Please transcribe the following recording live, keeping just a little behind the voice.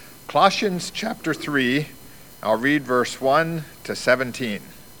Colossians chapter 3, I'll read verse 1 to 17.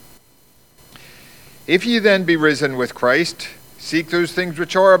 If ye then be risen with Christ, seek those things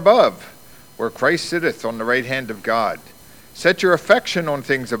which are above, where Christ sitteth on the right hand of God. Set your affection on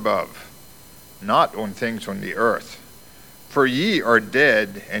things above, not on things on the earth. For ye are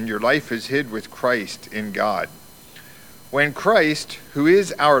dead, and your life is hid with Christ in God. When Christ, who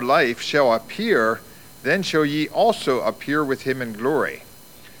is our life, shall appear, then shall ye also appear with him in glory.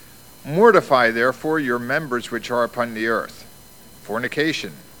 Mortify therefore your members which are upon the earth: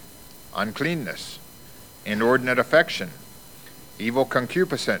 fornication, uncleanness, inordinate affection, evil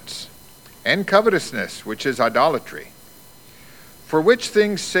concupiscence, and covetousness, which is idolatry. For which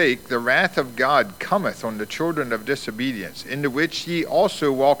things' sake the wrath of God cometh on the children of disobedience, in the which ye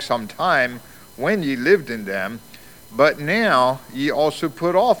also walked sometime when ye lived in them. But now ye also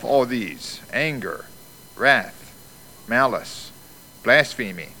put off all these: anger, wrath, malice,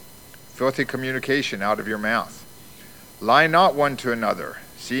 blasphemy, filthy communication out of your mouth. Lie not one to another,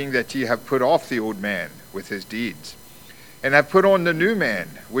 seeing that ye have put off the old man with his deeds, and have put on the new man,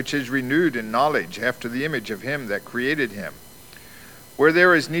 which is renewed in knowledge after the image of him that created him, where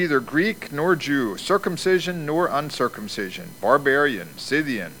there is neither Greek nor Jew, circumcision nor uncircumcision, barbarian,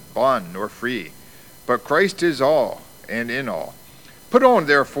 Scythian, bond nor free, but Christ is all and in all. Put on,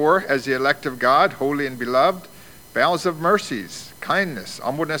 therefore, as the elect of God, holy and beloved, bowels of mercies, kindness,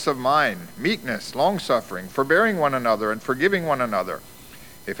 humbleness of mind, meekness, longsuffering, forbearing one another, and forgiving one another.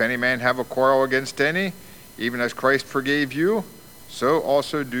 If any man have a quarrel against any, even as Christ forgave you, so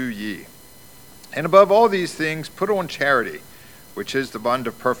also do ye. And above all these things put on charity, which is the bond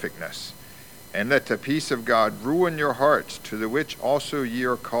of perfectness. And let the peace of God rule in your hearts, to the which also ye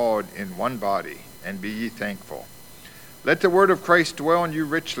are called in one body, and be ye thankful. Let the word of Christ dwell in you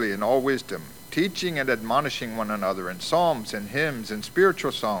richly in all wisdom, teaching and admonishing one another in psalms and hymns and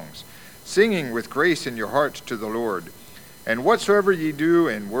spiritual songs, singing with grace in your hearts to the Lord. And whatsoever ye do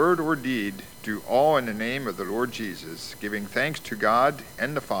in word or deed, do all in the name of the Lord Jesus, giving thanks to God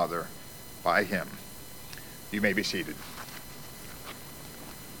and the Father by him. You may be seated.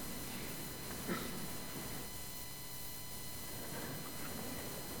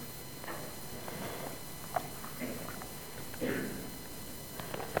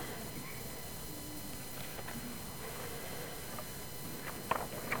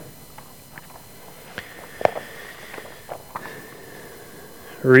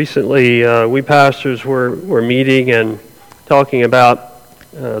 Recently, we pastors were meeting and talking about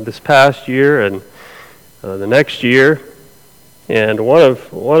this past year and the next year, and one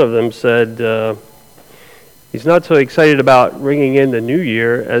of them said he's not so excited about ringing in the new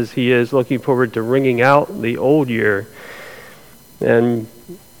year as he is looking forward to ringing out the old year. And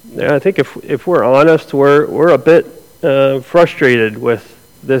I think if we're honest, we're a bit frustrated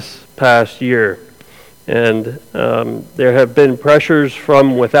with this past year. And there have been pressures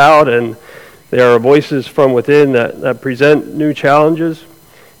from without, and there are voices from within that present new challenges.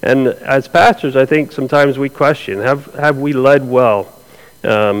 And as pastors, I think sometimes we question, have we led well?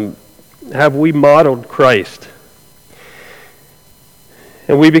 Have we modeled Christ?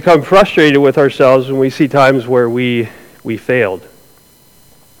 And we become frustrated with ourselves when we see times where we failed.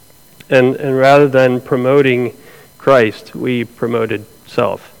 And rather than promoting Christ, we promoted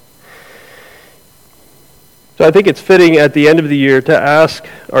self. So I think it's fitting at the end of the year to ask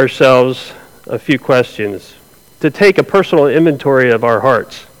ourselves a few questions, to take a personal inventory of our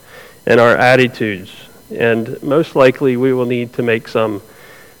hearts and our attitudes, and most likely we will need to make some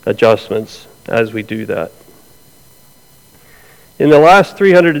adjustments as we do that. In the last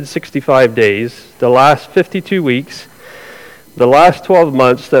 365 days, the last 52 weeks, the last 12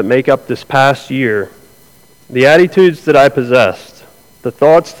 months that make up this past year, the attitudes that I possessed, the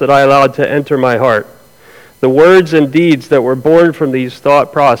thoughts that I allowed to enter my heart, the words and deeds that were born from these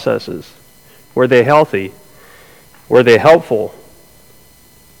thought processes, were they healthy? Were they helpful?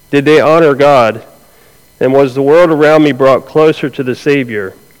 Did they honor God? And was the world around me brought closer to the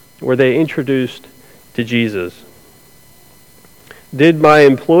Savior? Were they introduced to Jesus? Did my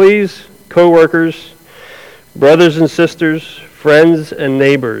employees, co-workers, brothers and sisters, friends and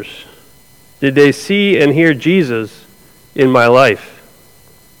neighbors, did they see and hear Jesus in my life?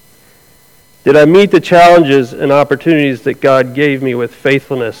 Did I meet the challenges and opportunities that God gave me with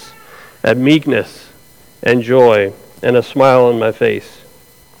faithfulness and meekness and joy and a smile on my face?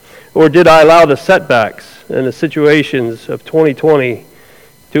 Or did I allow the setbacks and the situations of 2020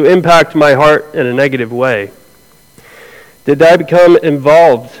 to impact my heart in a negative way? Did I become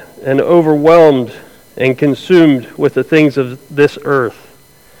involved and overwhelmed and consumed with the things of this earth?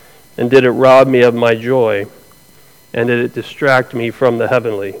 And did it rob me of my joy? And did it distract me from the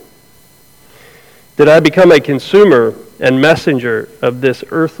heavenly? Did I become a consumer and messenger of this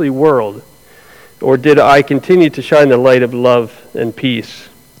earthly world, or did I continue to shine the light of love and peace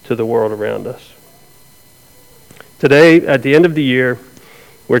to the world around us? Today, at the end of the year,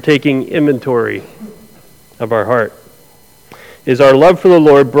 we're taking inventory of our heart. Is our love for the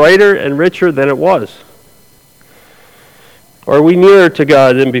Lord brighter and richer than it was? Are we nearer to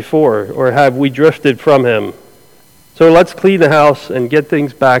God than before, or have we drifted from Him? So let's clean the house and get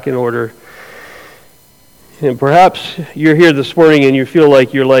things back in order. And perhaps you're here this morning and you feel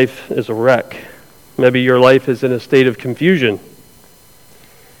like your life is a wreck. Maybe your life is in a state of confusion.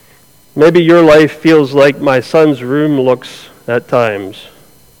 Maybe your life feels like my son's room looks at times.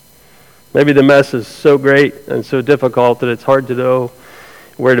 Maybe the mess is so great and so difficult that it's hard to know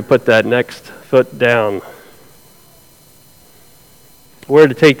where to put that next foot down, where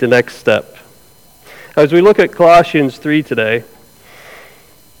to take the next step. As we look at Colossians 3 today,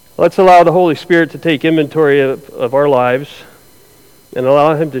 let's allow the Holy Spirit to take inventory of our lives and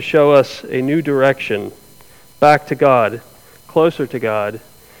allow Him to show us a new direction back to God, closer to God,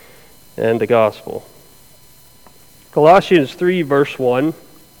 and the gospel. Colossians 3 verse 1,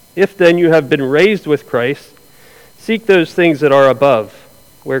 "If then you have been raised with Christ, seek those things that are above,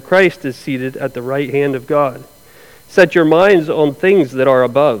 where Christ is seated at the right hand of God. Set your minds on things that are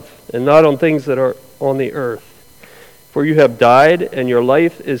above, and not on things that are on the earth. For you have died, and your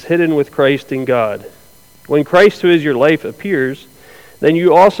life is hidden with Christ in God. When Christ, who is your life, appears, then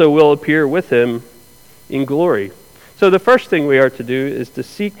you also will appear with Him in glory." So the first thing we are to do is to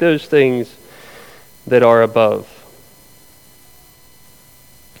seek those things that are above.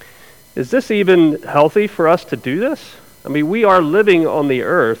 Is this even healthy for us to do this? I mean, we are living on the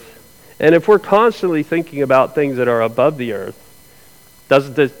earth, and if we're constantly thinking about things that are above the earth,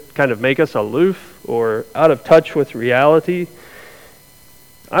 doesn't this kind of make us aloof or out of touch with reality?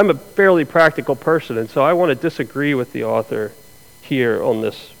 I'm a fairly practical person, and so I want to disagree with the author here on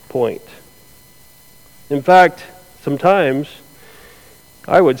this point. In fact, sometimes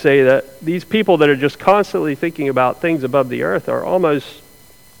I would say that these people that are just constantly thinking about things above the earth are almost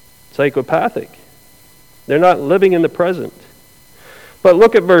psychopathic. They're not living in the present. But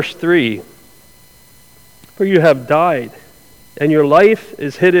look at verse 3. "For you have died, and your life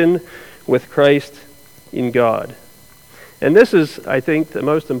is hidden with Christ in God." And this is, I think, the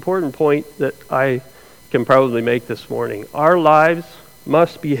most important point that I can probably make this morning. Our lives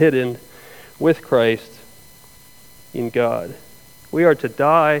must be hidden with Christ in God. We are to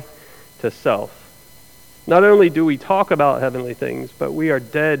die to self. Not only do we talk about heavenly things, but we are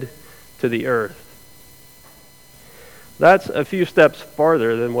dead to the earth. That's a few steps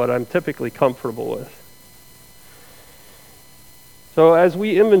farther than what I'm typically comfortable with. So as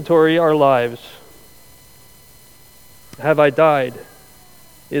we inventory our lives, have I died?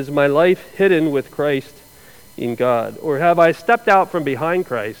 Is my life hidden with Christ in God? Or have I stepped out from behind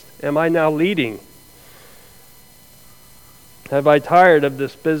Christ? Am I now leading? Have I tired of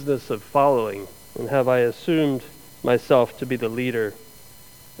this business of following? And have I assumed myself to be the leader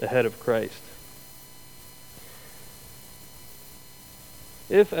ahead of Christ?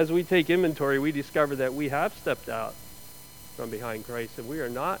 If, as we take inventory, we discover that we have stepped out from behind Christ and we are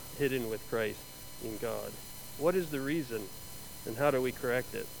not hidden with Christ in God, what is the reason, and how do we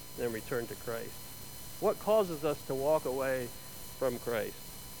correct it and return to Christ? What causes us to walk away from Christ?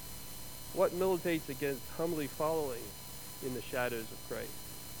 What militates against humbly following in the shadows of Christ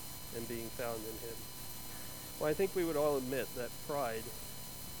and being found in Him? Well, I think we would all admit that pride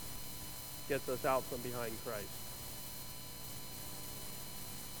gets us out from behind Christ.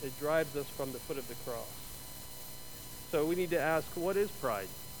 It drives us from the foot of the cross. So we need to ask, what is pride?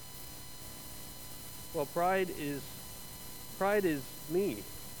 Well, pride is me,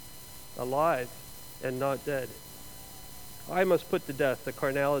 alive and not dead. I must put to death the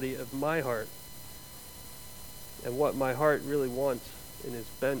carnality of my heart and what my heart really wants and is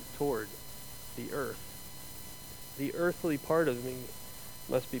bent toward, the earth. The earthly part of me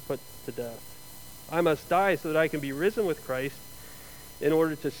must be put to death. I must die so that I can be risen with Christ in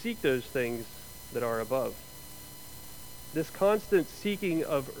order to seek those things that are above. This constant seeking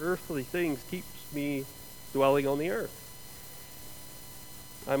of earthly things keeps me dwelling on the earth.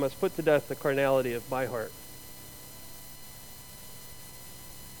 I must put to death the carnality of my heart.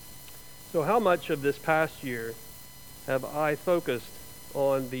 So how much of this past year have I focused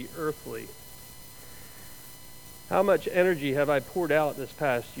on the earthly? How much energy have I poured out this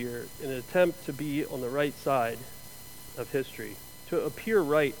past year in an attempt to be on the right side of history, to appear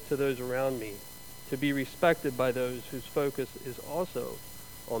right to those around me, to be respected by those whose focus is also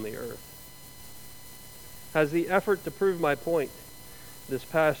on the earth? Has the effort to prove my point this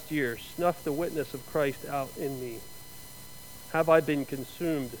past year snuffed the witness of Christ out in me? Have I been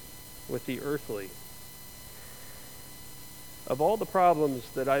consumed with the earthly? Of all the problems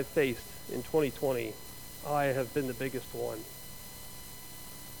that I've faced in 2020, I have been the biggest one.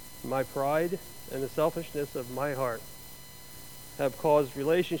 My pride and the selfishness of my heart have caused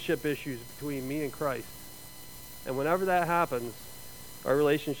relationship issues between me and Christ. And whenever that happens, our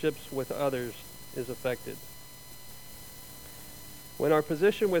relationships with others is affected. When our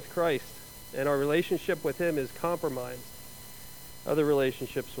position with Christ and our relationship with Him is compromised, other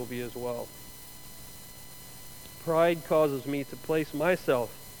relationships will be as well. Pride causes me to place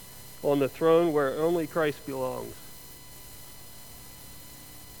myself on the throne where only Christ belongs.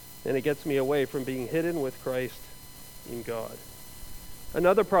 And it gets me away from being hidden with Christ in God.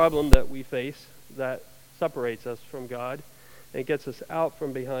 Another problem that we face that separates us from God and gets us out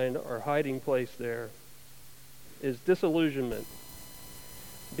from behind our hiding place there is disillusionment.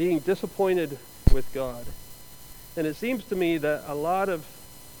 Being disappointed with God. And it seems to me that a lot of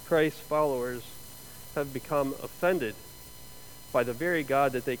Christ's followers have become offended by the very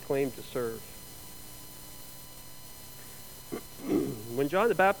God that they claim to serve. When John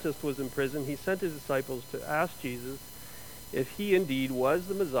the Baptist was in prison, he sent his disciples to ask Jesus if he indeed was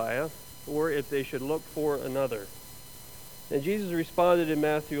the Messiah or if they should look for another. And Jesus responded in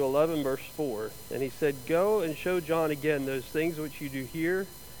Matthew 11, verse 4, and he said, "Go and show John again those things which you do hear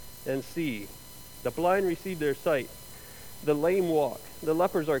and see. The blind receive their sight, the lame walk, the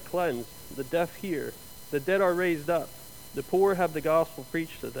lepers are cleansed, the deaf hear, the dead are raised up, the poor have the gospel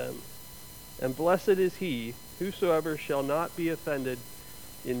preached to them. And blessed is he whosoever shall not be offended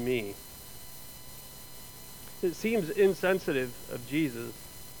in me." It seems insensitive of Jesus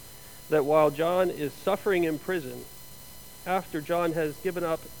that while John is suffering in prison, after John has given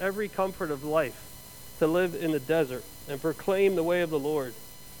up every comfort of life to live in the desert and proclaim the way of the Lord,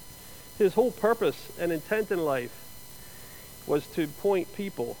 his whole purpose and intent in life was to point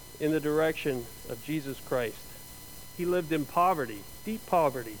people in the direction of Jesus Christ. He lived in poverty, deep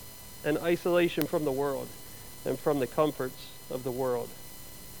poverty, and isolation from the world and from the comforts of the world.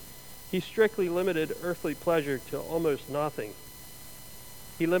 He strictly limited earthly pleasure to almost nothing.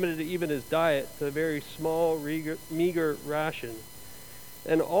 He limited even his diet to a very small, meager ration.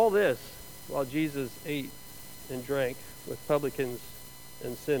 And all this while Jesus ate and drank with publicans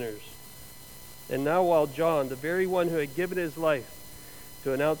and sinners. And now while John, the very one who had given his life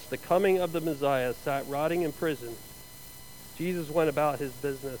to announce the coming of the Messiah, sat rotting in prison, Jesus went about his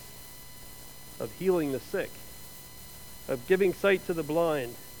business of healing the sick, of giving sight to the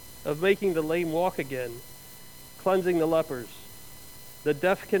blind, of making the lame walk again, cleansing the lepers. The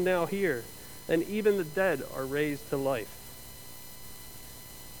deaf can now hear, and even the dead are raised to life.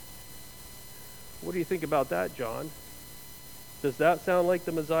 What do you think about that, John? Does that sound like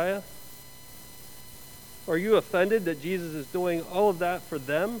the Messiah? Are you offended that Jesus is doing all of that for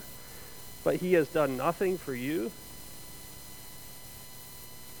them, but he has done nothing for you?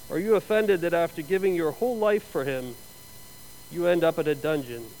 Are you offended that after giving your whole life for him, you end up in a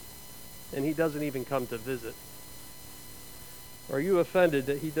dungeon and he doesn't even come to visit? Are you offended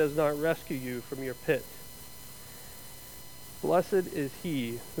that he does not rescue you from your pit? Blessed is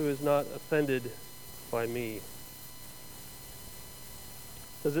he who is not offended by me.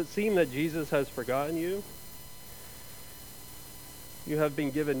 Does it seem that Jesus has forgotten you? You have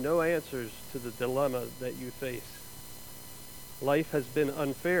been given no answers to the dilemma that you face. Life has been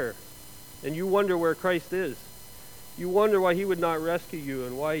unfair, and you wonder where Christ is. You wonder why he would not rescue you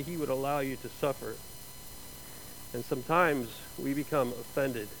and why he would allow you to suffer. And sometimes we become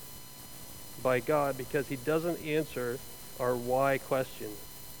offended by God because he doesn't answer our why question.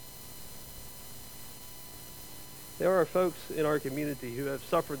 There are folks in our community who have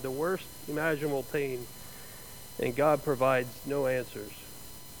suffered the worst imaginable pain, and God provides no answers.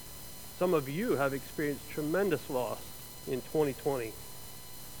 Some of you have experienced tremendous loss in 2020.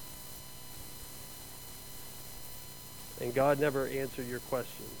 And God never answered your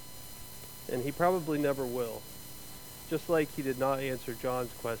question. And he probably never will. Just like he did not answer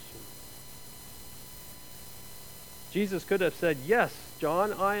John's question. Jesus could have said, "Yes,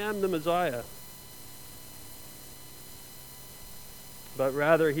 John, I am the Messiah." But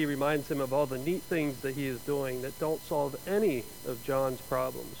rather he reminds him of all the neat things that he is doing that don't solve any of John's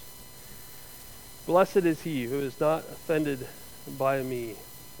problems. Blessed is he who is not offended by me.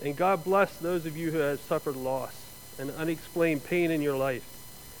 And God bless those of you who have suffered loss and unexplained pain in your life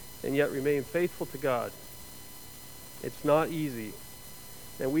and yet remain faithful to God. It's not easy,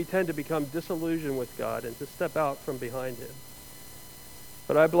 and we tend to become disillusioned with God and to step out from behind him.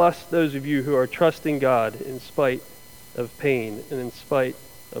 But I bless those of you who are trusting God in spite of pain and in spite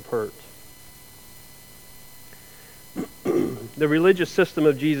of hurt. The religious system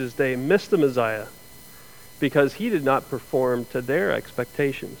of Jesus' day missed the Messiah because he did not perform to their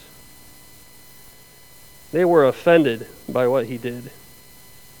expectations. They were offended by what he did.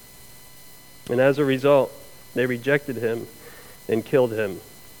 And as a result, they rejected him and killed him.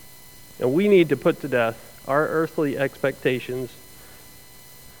 And we need to put to death our earthly expectations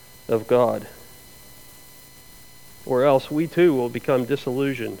of God, or else we too will become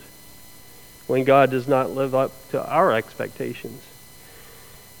disillusioned when God does not live up to our expectations.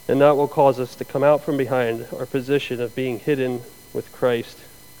 And that will cause us to come out from behind our position of being hidden with Christ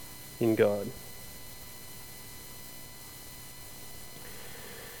in God.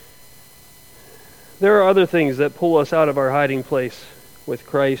 There are other things that pull us out of our hiding place with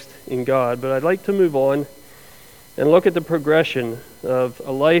Christ in God, but I'd like to move on and look at the progression of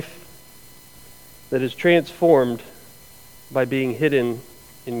a life that is transformed by being hidden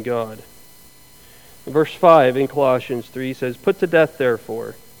in God. Verse 5 in Colossians 3 says, "Put to death,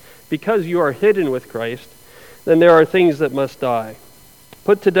 therefore, because you are hidden with Christ, then there are things that must die.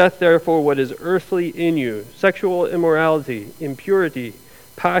 Put to death, therefore, what is earthly in you, sexual immorality, impurity,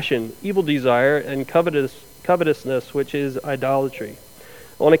 passion, evil desire, and covetousness, which is idolatry.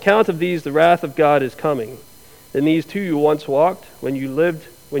 On account of these, the wrath of God is coming. In these too you once walked when you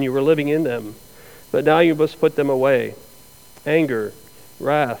were living in them, but now you must put them away: anger,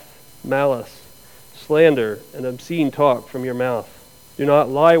 wrath, malice, slander, and obscene talk from your mouth. Do not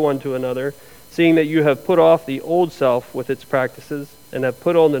lie one to another, seeing that you have put off the old self with its practices, and have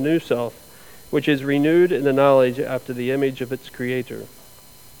put on the new self, which is renewed in the knowledge after the image of its Creator.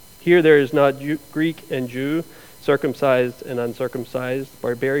 Here there is not Greek and Jew, circumcised and uncircumcised,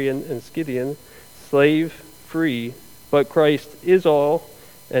 barbarian and Scythian, slave, free, but Christ is all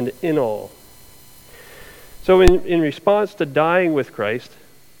and in all." So in response to dying with Christ,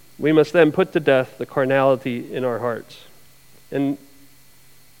 we must then put to death the carnality in our hearts. And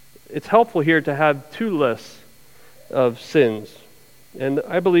it's helpful here to have two lists of sins. And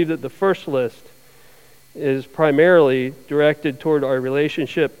I believe that the first list is primarily directed toward our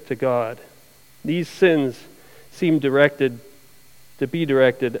relationship to God. These sins seem to be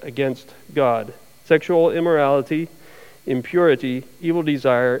directed against God: sexual immorality, impurity, evil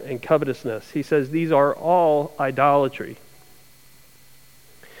desire, and covetousness. He says these are all idolatry.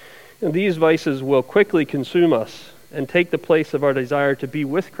 And these vices will quickly consume us and take the place of our desire to be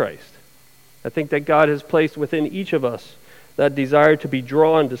with Christ. I think that God has placed within each of us that desire to be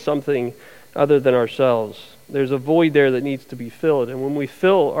drawn to something other than ourselves. There's a void there that needs to be filled. And when we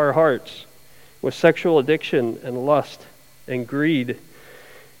fill our hearts with sexual addiction and lust and greed,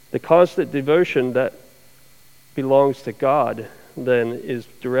 the constant devotion that belongs to God then is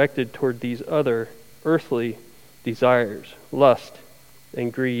directed toward these other earthly desires: lust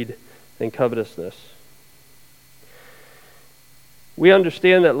and greed and covetousness. We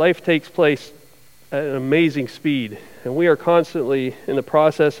understand that life takes place at an amazing speed, and we are constantly in the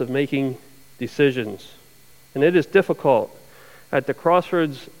process of making decisions. And it is difficult at the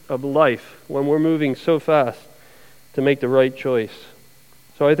crossroads of life, when we're moving so fast, to make the right choice.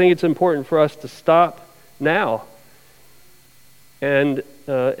 So I think it's important for us to stop now and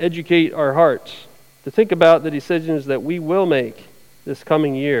educate our hearts, to think about the decisions that we will make this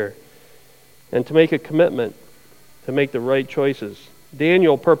coming year, and to make a commitment to make the right choices.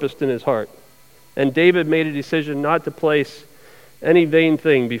 Daniel purposed in his heart, and David made a decision not to place any vain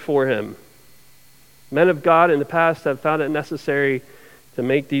thing before him. Men of God in the past have found it necessary to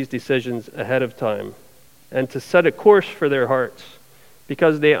make these decisions ahead of time and to set a course for their hearts,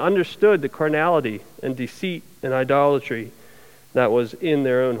 because they understood the carnality and deceit and idolatry that was in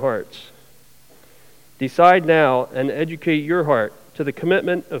their own hearts. Decide now and educate your heart to the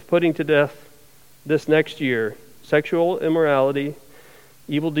commitment of putting to death this next year sexual immorality,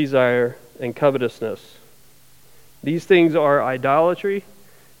 evil desire, and covetousness. These things are idolatry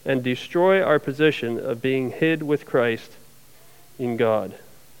and destroy our position of being hid with Christ in God.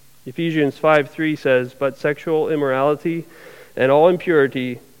 Ephesians 5:3 says, "But sexual immorality and all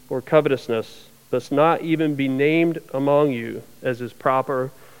impurity or covetousness must not even be named among you, as is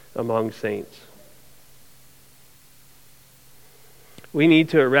proper among saints." We need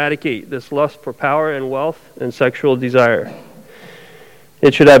to eradicate this lust for power and wealth and sexual desire.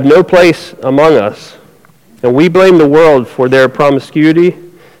 It should have no place among us. And we blame the world for their promiscuity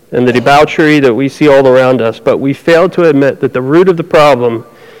and the debauchery that we see all around us, but we fail to admit that the root of the problem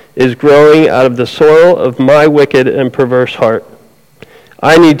is growing out of the soil of my wicked and perverse heart.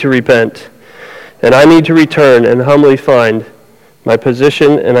 I need to repent, and I need to return and humbly find my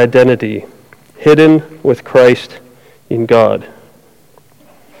position and identity hidden with Christ in God.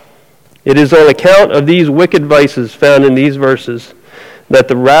 It is on account of these wicked vices found in these verses that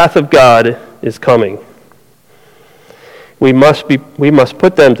the wrath of God is coming. We must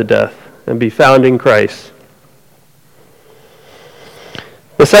put them to death and be found in Christ.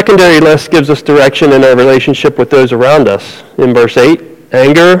 The secondary list gives us direction in our relationship with those around us. In verse 8,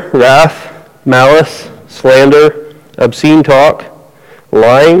 anger, wrath, malice, slander, obscene talk,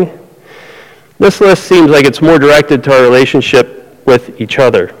 lying. This list seems like it's more directed to our relationship with each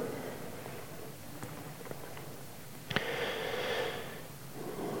other.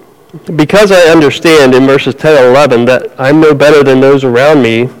 Because I understand in verses 10 and 11 that I'm no better than those around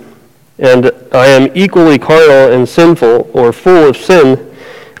me, and I am equally carnal and sinful or full of sin,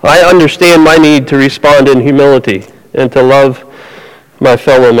 I understand my need to respond in humility and to love my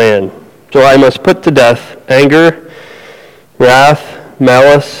fellow man. So I must put to death anger, wrath,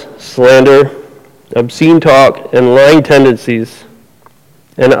 malice, slander, obscene talk, and lying tendencies,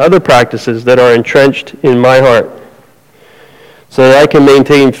 and other practices that are entrenched in my heart, so that I can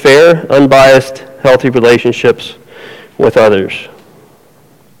maintain fair, unbiased, healthy relationships with others.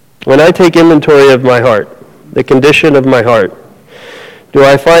 When I take inventory of my heart, the condition of my heart, do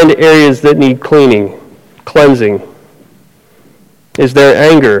I find areas that need cleansing? Is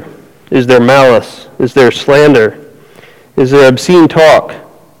there anger? Is there malice? Is there slander? Is there obscene talk?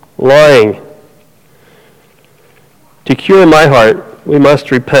 Lying? To cure my heart, we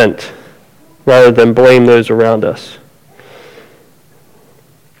must repent rather than blame those around us.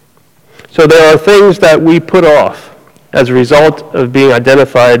 So there are things that we put off as a result of being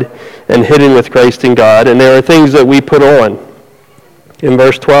identified and hidden with Christ in God, and there are things that we put on. In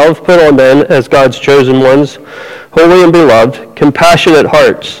verse 12, put on then, as God's chosen ones, holy and beloved, compassionate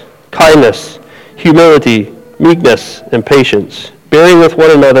hearts, kindness, humility, meekness, and patience, bearing with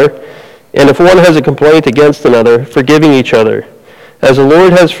one another, and if one has a complaint against another, forgiving each other. As the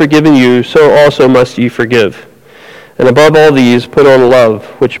Lord has forgiven you, so also must ye forgive. And above all these, put on love,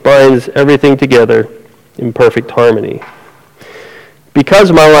 which binds everything together in perfect harmony.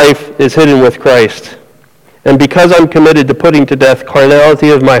 Because my life is hidden with Christ, and because I'm committed to putting to death carnality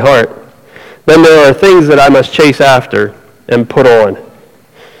of my heart, then there are things that I must chase after and put on.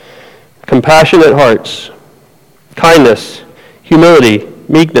 Compassionate hearts, kindness, humility,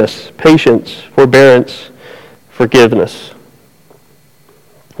 meekness, patience, forbearance, forgiveness.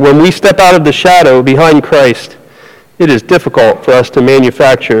 When we step out of the shadow behind Christ, it is difficult for us to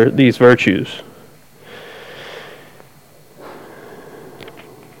manufacture these virtues.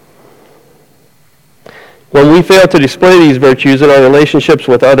 When we fail to display these virtues in our relationships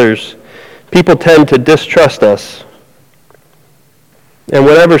with others, people tend to distrust us. And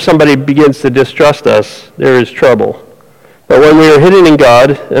whenever somebody begins to distrust us, there is trouble. But when we are hidden in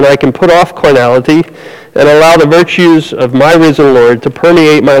God, and I can put off carnality and allow the virtues of my risen Lord to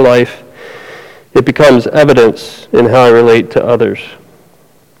permeate my life, it becomes evidence in how I relate to others.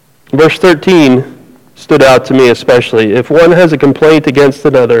 Verse 13 stood out to me especially. If one has a complaint against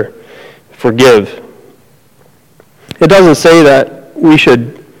another, forgive. It doesn't say that we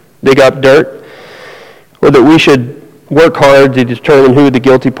should dig up dirt or that we should work hard to determine who the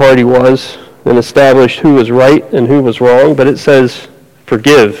guilty party was and establish who was right and who was wrong, but it says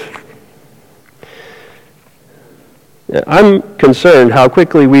forgive. I'm concerned how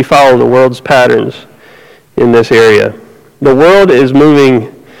quickly we follow the world's patterns in this area. The world is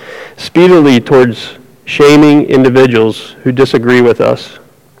moving speedily towards shaming individuals who disagree with us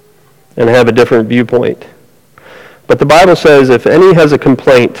and have a different viewpoint. But the Bible says if any has a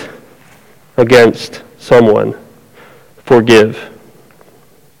complaint against someone, forgive.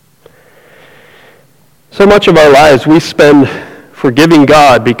 So much of our lives we spend forgiving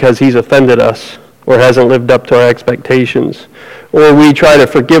God because he's offended us or hasn't lived up to our expectations. Or we try to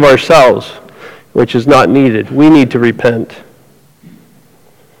forgive ourselves, which is not needed. We need to repent.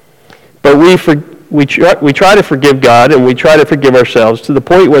 But we try to forgive God and we try to forgive ourselves to the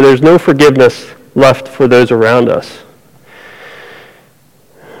point where there's no forgiveness left for those around us.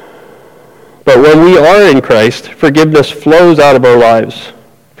 But when we are in Christ, forgiveness flows out of our lives.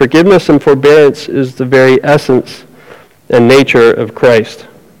 Forgiveness and forbearance is the very essence and nature of Christ.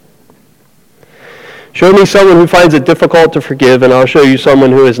 Show me someone who finds it difficult to forgive, and I'll show you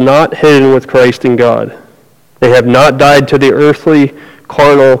someone who is not hidden with Christ in God. They have not died to the earthly,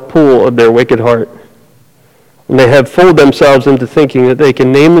 carnal pool of their wicked heart. And they have fooled themselves into thinking that they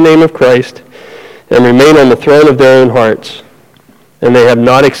can name the name of Christ and remain on the throne of their own hearts. And they have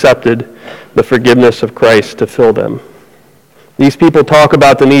not accepted the forgiveness of Christ to fill them. These people talk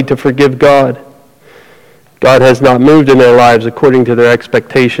about the need to forgive God. God has not moved in their lives according to their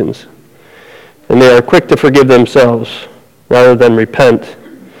expectations. and they are quick to forgive themselves rather than repent,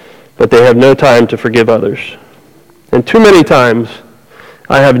 but they have no time to forgive others. And too many times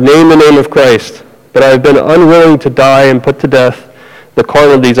I have named the name of Christ, but I have been unwilling to die and put to death the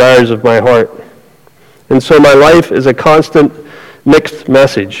carnal desires of my heart. And so my life is a constant mixed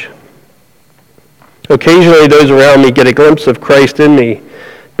message. Occasionally those around me get a glimpse of Christ in me,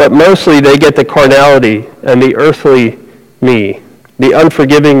 but mostly they get the carnality and the earthly me, the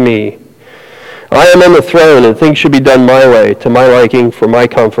unforgiving me. I am on the throne and things should be done my way, to my liking, for my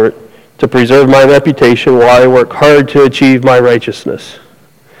comfort, to preserve my reputation while I work hard to achieve my righteousness.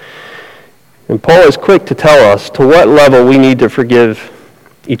 And Paul is quick to tell us to what level we need to forgive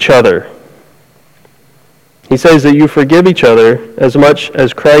each other. He says that you forgive each other as much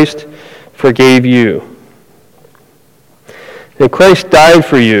as Christ forgave you. And Christ died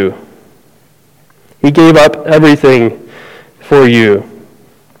for you. He gave up everything for you.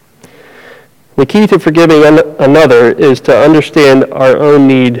 The key to forgiving another is to understand our own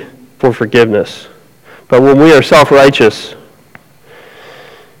need for forgiveness. But when we are self-righteous,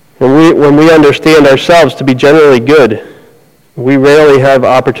 when we understand ourselves to be generally good, we rarely have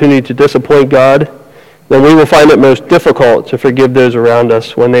opportunity to disappoint God, then we will find it most difficult to forgive those around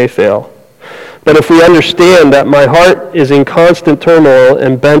us when they fail. But if we understand that my heart is in constant turmoil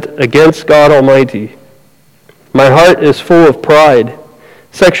and bent against God Almighty, my heart is full of pride,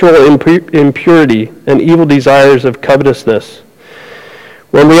 sexual impurity, and evil desires of covetousness.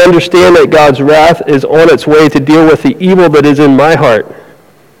 When we understand that God's wrath is on its way to deal with the evil that is in my heart,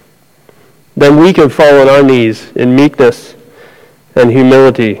 then we can fall on our knees in meekness and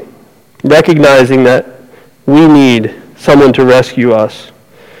humility, recognizing that we need someone to rescue us.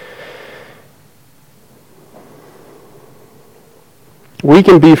 We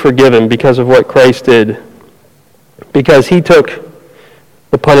can be forgiven because of what Christ did, because he took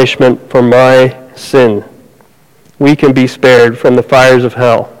the punishment for my sin. We can be spared from the fires of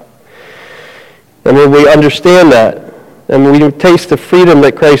hell. And when we understand that, and we taste the freedom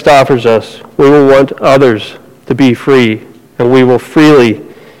that Christ offers us, we will want others to be free, and we will freely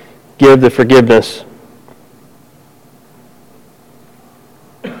give the forgiveness.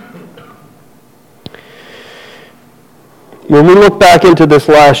 When we look back into this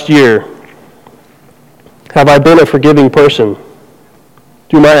last year, have I been a forgiving person?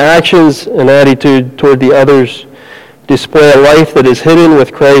 Do my actions and attitude toward the others display a life that is hidden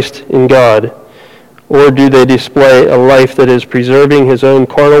with Christ in God, or do they display a life that is preserving his own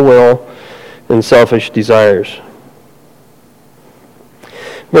carnal will and selfish desires?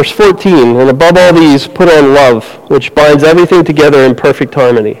 Verse 14, and above all these, put on love, which binds everything together in perfect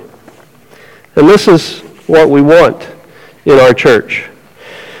harmony. And this is what we want in our church.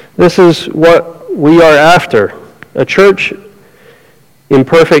 This is what we are after, a church in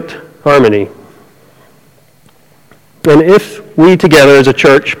perfect harmony. And if we together as a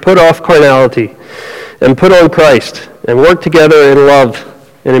church put off carnality and put on Christ and work together in love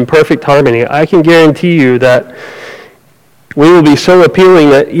and in perfect harmony, I can guarantee you that we will be so appealing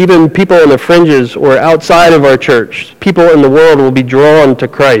that even people on the fringes or outside of our church, people in the world, will be drawn to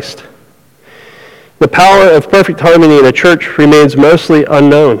Christ. The power of perfect harmony in a church remains mostly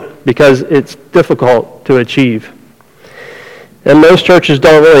unknown because it's difficult to achieve. And most churches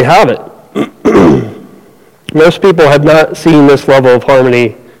don't really have it. Most people have not seen this level of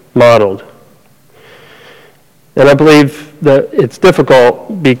harmony modeled. And I believe that it's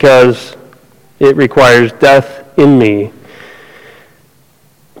difficult because it requires death in me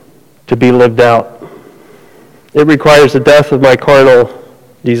to be lived out. It requires the death of my carnal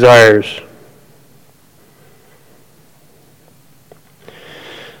desires.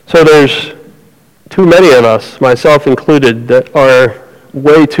 So there's too many of us, myself included, that are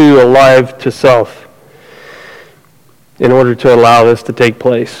way too alive to self in order to allow this to take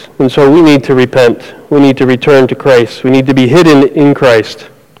place. And so we need to repent. We need to return to Christ. We need to be hidden in Christ,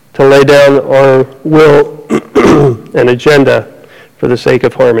 to lay down our will and agenda for the sake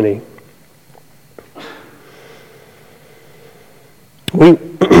of harmony. We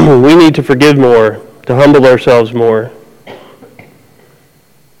need to forgive more, to humble ourselves more.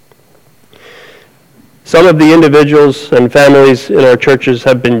 Some of the individuals and families in our churches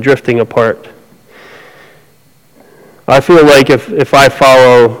have been drifting apart. I feel like if I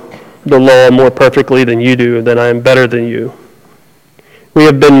follow the law more perfectly than you do, then I am better than you. We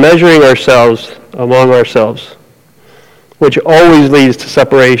have been measuring ourselves among ourselves, which always leads to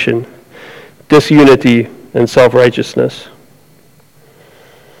separation, disunity, and self-righteousness.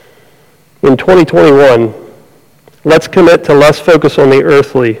 In 2021, let's commit to less focus on the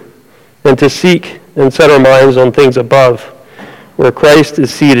earthly and to seek and set our minds on things above, where Christ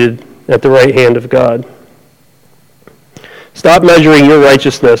is seated at the right hand of God. Stop measuring your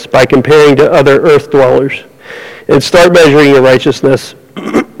righteousness by comparing to other earth dwellers, and start measuring your righteousness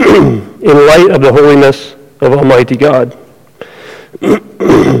in light of the holiness of Almighty God.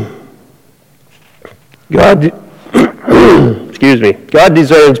 God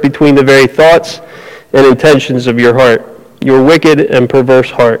discerns between the very thoughts and intentions of your heart, your wicked and perverse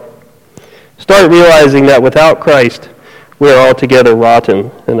heart. Start realizing that without Christ, we are altogether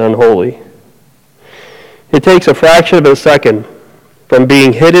rotten and unholy. It takes a fraction of a second from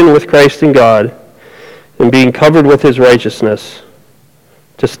being hidden with Christ in God and being covered with his righteousness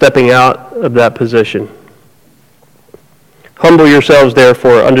to stepping out of that position. Humble yourselves,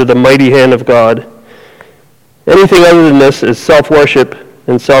 therefore, under the mighty hand of God. Anything other than this is self-worship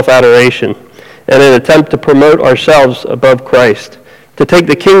and self-adoration, and an attempt to promote ourselves above Christ, to take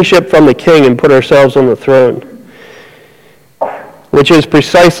the kingship from the king and put ourselves on the throne, which is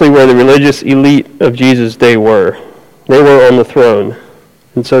precisely where the religious elite of Jesus' day were. They were on the throne,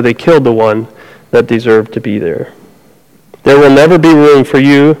 and so they killed the one that deserved to be there. There will never be room for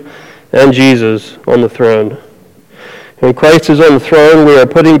you and Jesus on the throne. When Christ is on the throne, we are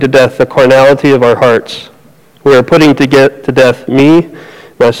putting to death the carnality of our hearts. We are putting to death me,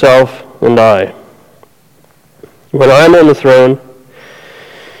 myself, and I. When I am on the throne,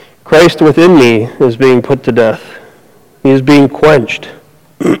 Christ within me is being put to death. He is being quenched.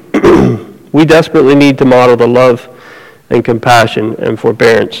 We desperately need to model the love and compassion and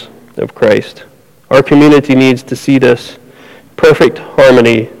forbearance of Christ. Our community needs to see this perfect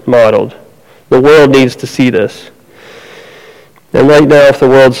harmony modeled. The world needs to see this. And right now, if the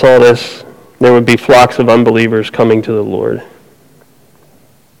world saw this, there would be flocks of unbelievers coming to the Lord.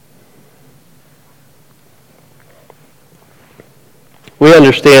 We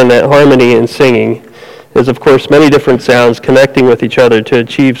understand that harmony in singing is, of course, many different sounds connecting with each other to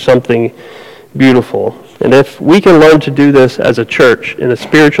achieve something beautiful. And if we can learn to do this as a church in a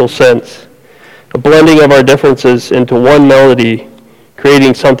spiritual sense, a blending of our differences into one melody,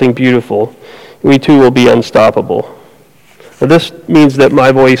 creating something beautiful, we too will be unstoppable. Now, this means that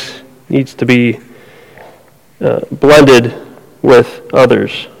my voice needs to be blended with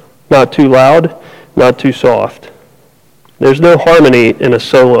others. Not too loud, not too soft. There's no harmony in a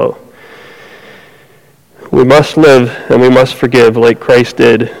solo. We must live and we must forgive like Christ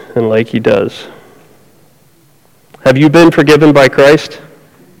did and like he does. Have you been forgiven by Christ?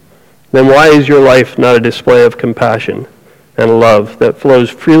 Then why is your life not a display of compassion and love that flows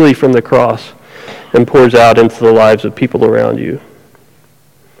freely from the cross and pours out into the lives of people around you?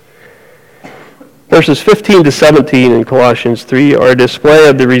 Verses 15 to 17 in Colossians 3 are a display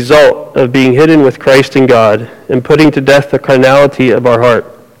of the result of being hidden with Christ in God and putting to death the carnality of our heart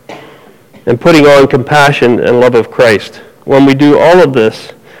and putting on compassion and love of Christ. When we do all of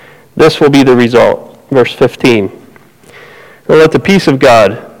this, this will be the result. Verse 15. And let the peace of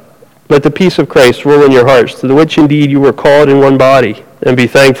God, let the peace of Christ rule in your hearts, to the which indeed you were called in one body, and be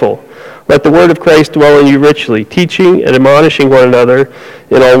thankful. Let the word of Christ dwell in you richly, teaching and admonishing one another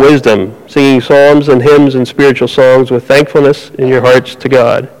in all wisdom, singing psalms and hymns and spiritual songs with thankfulness in your hearts to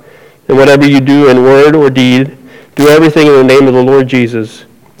God. And whatever you do in word or deed, do everything in the name of the Lord Jesus,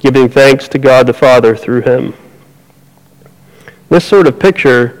 giving thanks to God the Father through him. This is a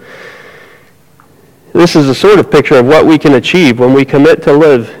sort of picture of what we can achieve when we commit to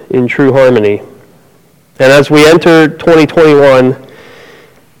live in true harmony. And as we enter 2021,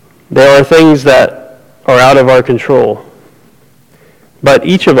 there are things that are out of our control. But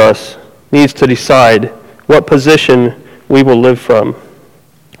each of us needs to decide what position we will live from.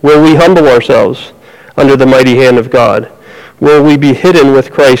 Will we humble ourselves under the mighty hand of God? Will we be hidden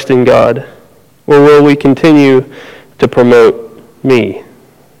with Christ in God? Or will we continue to promote me?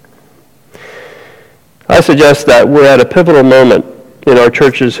 I suggest that we're at a pivotal moment in our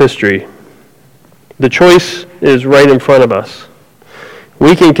church's history. The choice is right in front of us.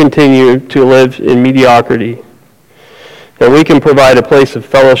 We can continue to live in mediocrity, and we can provide a place of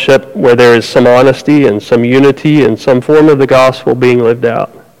fellowship where there is some honesty and some unity and some form of the gospel being lived out.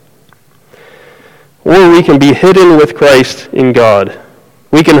 Or we can be hidden with Christ in God.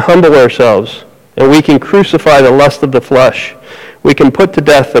 We can humble ourselves, and we can crucify the lust of the flesh. We can put to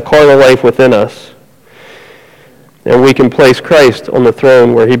death the carnal life within us, and we can place Christ on the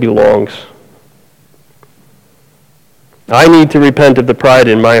throne where he belongs. I need to repent of the pride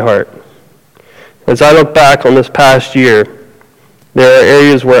in my heart. As I look back on this past year, there are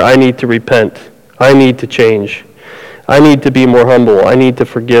areas where I need to repent. I need to change. I need to be more humble. I need to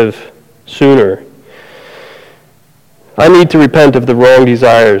forgive sooner. I need to repent of the wrong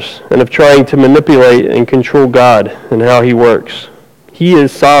desires and of trying to manipulate and control God and how he works. He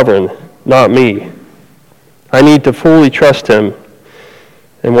is sovereign, not me. I need to fully trust him,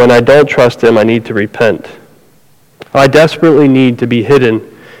 and when I don't trust him, I need to repent. I desperately need to be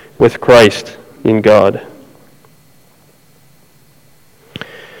hidden with Christ in God.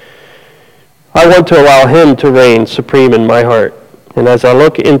 I want to allow him to reign supreme in my heart. And as I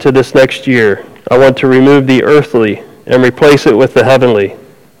look into this next year, I want to remove the earthly and replace it with the heavenly.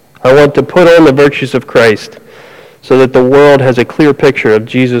 I want to put on the virtues of Christ so that the world has a clear picture of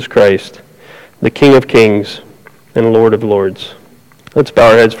Jesus Christ, the King of Kings and Lord of Lords. Let's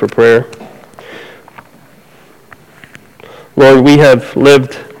bow our heads for prayer. Lord, we have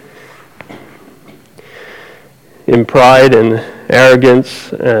lived in pride and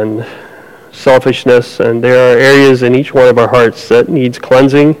arrogance and selfishness, and there are areas in each one of our hearts that needs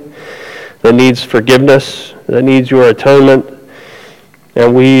cleansing, that needs forgiveness, that needs your atonement.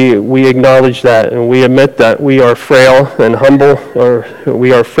 And we acknowledge that, and we admit that we are frail and humble, or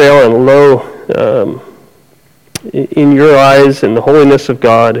we are frail and low in your eyes, in the holiness of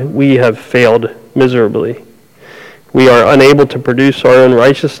God. We have failed miserably. We are unable to produce our own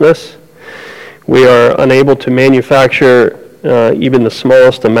righteousness. We are unable to manufacture even the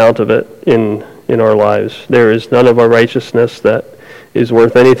smallest amount of it in our lives. There is none of our righteousness that is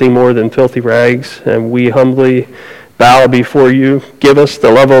worth anything more than filthy rags, and we humbly bow before you. Give us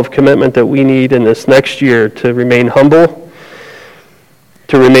the level of commitment that we need in this next year to remain humble,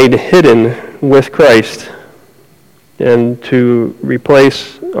 to remain hidden with Christ, and to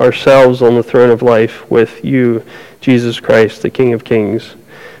replace ourselves on the throne of life with you, Jesus Christ, the King of Kings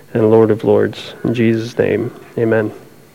and Lord of Lords. In Jesus' name, amen.